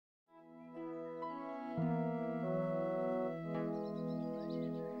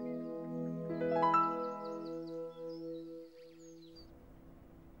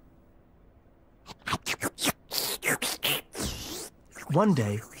One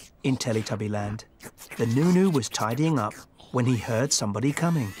day, in Teletubbyland, the Noo-Noo was tidying up when he heard somebody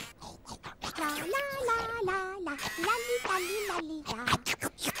coming.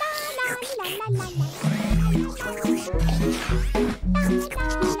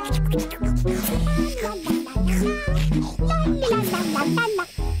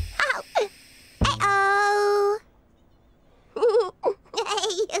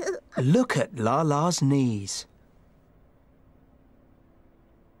 Look at Laa-Laa's knees.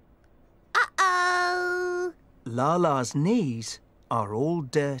 Uh-oh! Laa-Laa's knees are all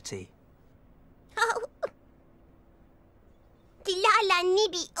dirty. Oh. The Laa-Laa knee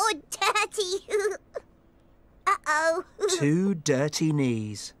be all dirty. Uh-oh. 2 dirty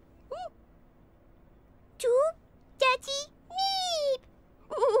knees. 2 dirty knees.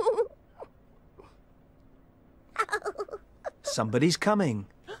 Somebody's coming.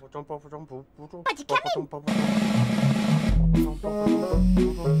 What's coming?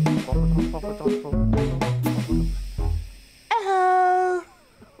 Oh,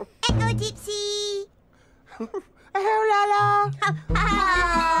 Echo Dipsy. oh, Laa-Laa.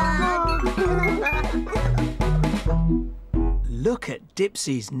 Look at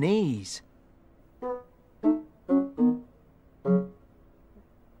Dipsy's knees.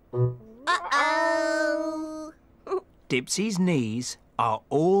 Uh-oh. Dipsy's knees are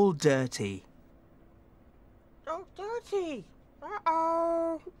all dirty. Oh, dirty.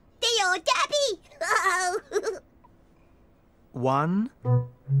 Uh-oh. They all dabby. Uh-oh. 1,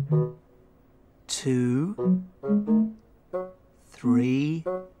 2, 3,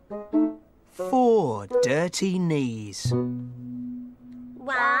 4 dirty knees.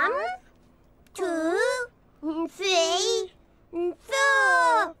 1, 2, 3,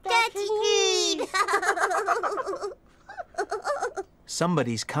 4 dirty knees.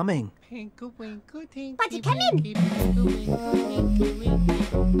 Somebody's coming. Tinky-Winky, Tinky-Winky. What's coming?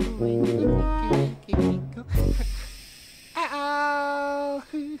 Uh-oh.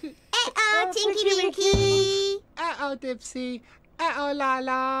 Uh-oh, Tinky-Winky. Uh-oh, Dipsy. Uh-oh,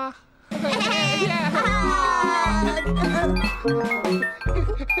 Laa-Laa.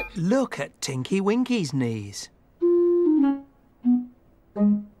 Look at Tinky-Winky's knees.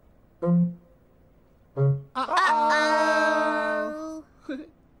 Uh-oh.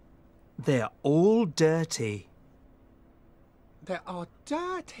 They're all dirty. They're all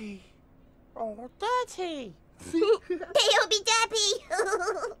dirty. All dirty. They'll be dabby.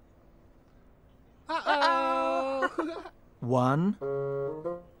 Uh-oh. 1,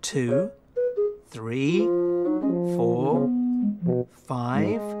 2, 3, 4,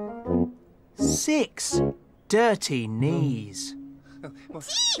 5, 6 dirty knees.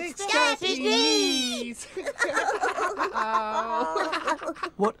 6 dirty knees. Oh.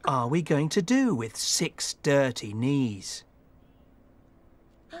 What are we going to do with 6 dirty knees?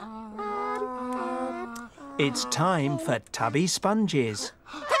 It's time for Tubby Sponges.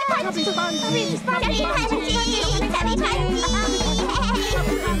 Tubby sponges. Tubby Punches. Tubby Punches.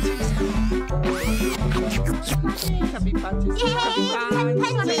 Tubby punches. Yay, Tubby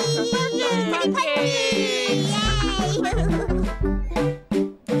Punches. Tubby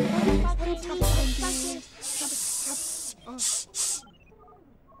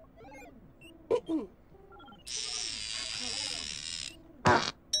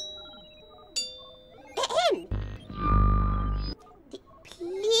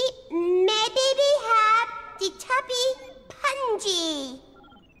Maybe we have the Tubby Punji.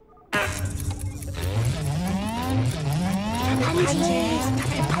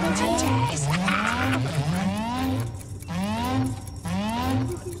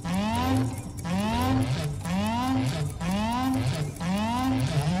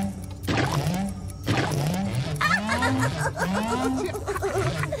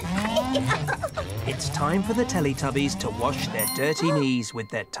 It's time for the Teletubbies to wash their dirty knees with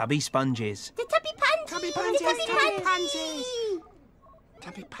their Tubby Sponges. The Tubby Punji. Tubby punches. The Tubby Tubby Punji.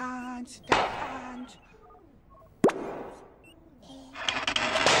 Tubby punch. Tubby punch.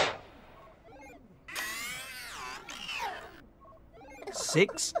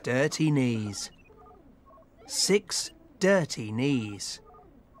 6 dirty knees. 6 dirty knees.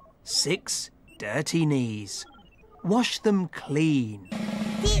 6 dirty knees. Wash them clean.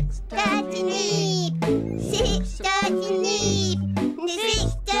 6 dirty knees. 6 dirty knees.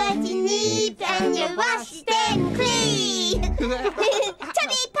 6 dirty knees, and you wash them clean.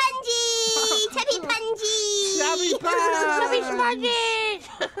 Tubby Punji. Tubby Punji. Tubby punch. Tubby Sponges.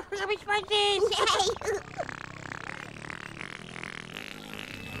 Tubby Sponges.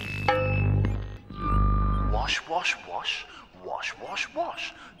 Wash, wash, wash, wash, wash,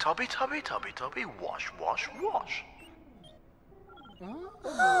 wash. Tubby, tubby, tubby, tubby, wash, wash, wash.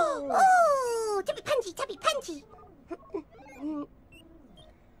 Punchy, Tubby Punchy.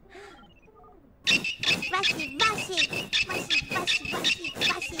 Washy, washy, washy, washy, washy,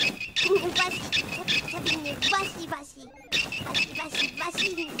 washy. Washy, Tubby, washy, washy. Washy, washy, washy,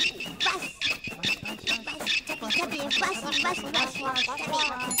 wash. Tubby, washy, washy, washy.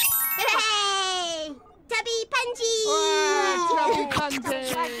 Hooray! Tubby Punchy! Tubby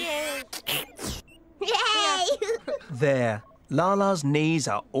Punchy! Yay! There, Laa-Laa's knees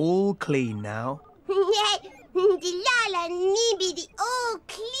are all clean now. Yay! The Laa-Laa knee be the all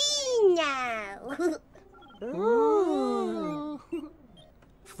clean now. Ooh.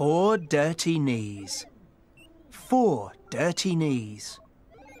 4 dirty knees. 4 dirty knees.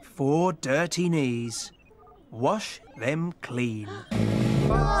 4 dirty knees. Wash them clean.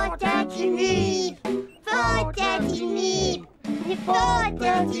 4 dirty knees, 4 dirty knees, 4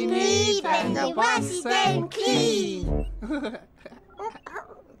 dirty knees, and you wash them clean.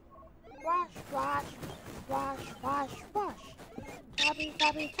 Wash, wash, wash, wash, wash. Tubby,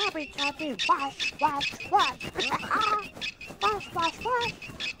 tubby, tubby, tubby, wash, wash, wash. Wash, wash, wash.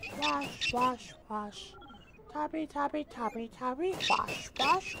 Wash, wash, wash. Tubby, tubby, tubby, tubby, wash,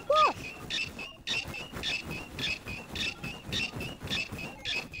 wash, wash.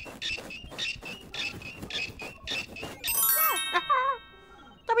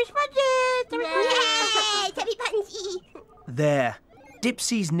 Tubby spongy! Tubby Yay! Tubby Punchy! There,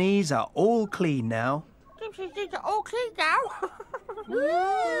 Dipsy's knees are all clean now. Dipsy's knees are all clean now.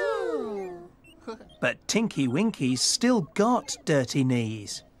 Woo! But Tinky-Winky's still got dirty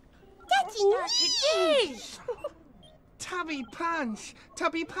knees. Dirty knees! Tubby Punch!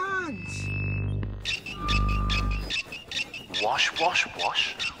 Tubby Punch! Wash, wash,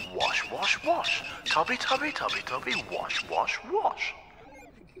 wash. Wash, wash, wash. Tubby, tubby, tubby, tubby. Wash, wash, wash.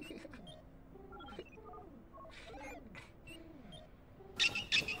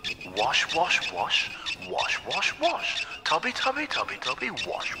 Wash, wash, wash. Wash, wash, wash. Tubby, tubby, tubby, tubby.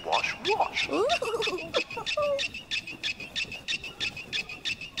 Wash, wash, wash.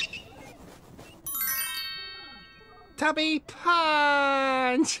 Tubby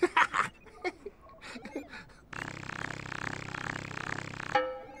Punch!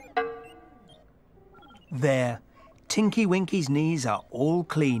 There, Tinky-Winky's knees are all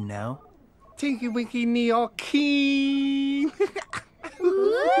clean now. Tinky-Winky knee all keen!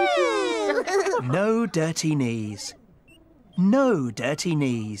 No dirty knees. No dirty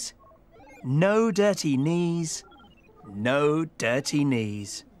knees. No dirty knees. No dirty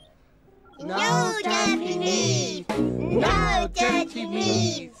knees. No dirty knees! No dirty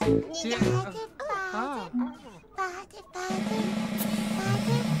knees!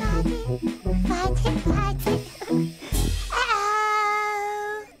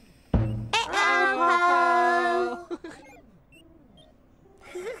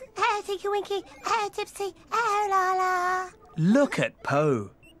 Tinky-Winky, Tipsy, Laa-Laa. Look at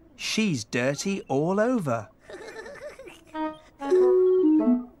Po. She's dirty all over.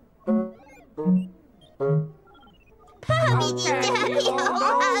 Puppy dirty all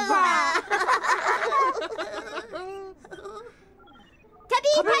over.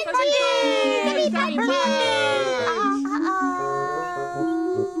 Tubby Punchy! Tubby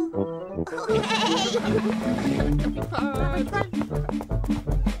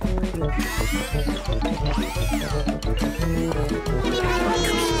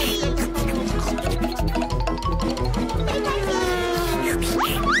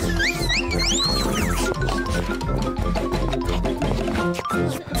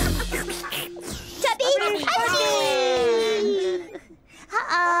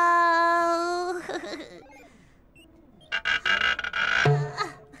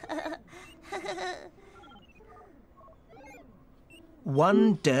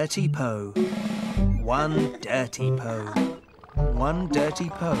One dirty Po. One dirty Po. One dirty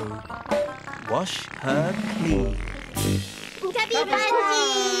Po. Wash her clean. Tubby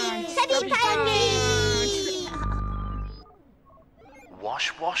Punchy! Tubby Punchy!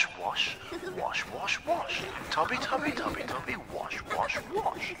 Wash, wash, wash. Wash, wash, wash. Tubby, tubby, tubby, tubby. Wash, wash,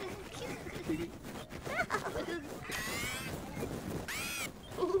 wash.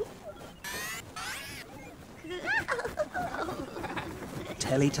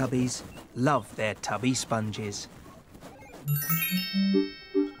 Teletubbies love their tubby sponges.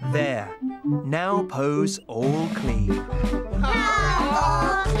 There, now Po's all clean.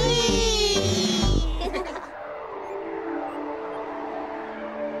 All clean!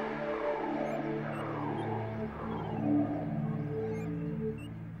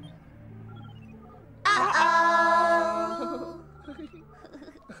 Uh-oh!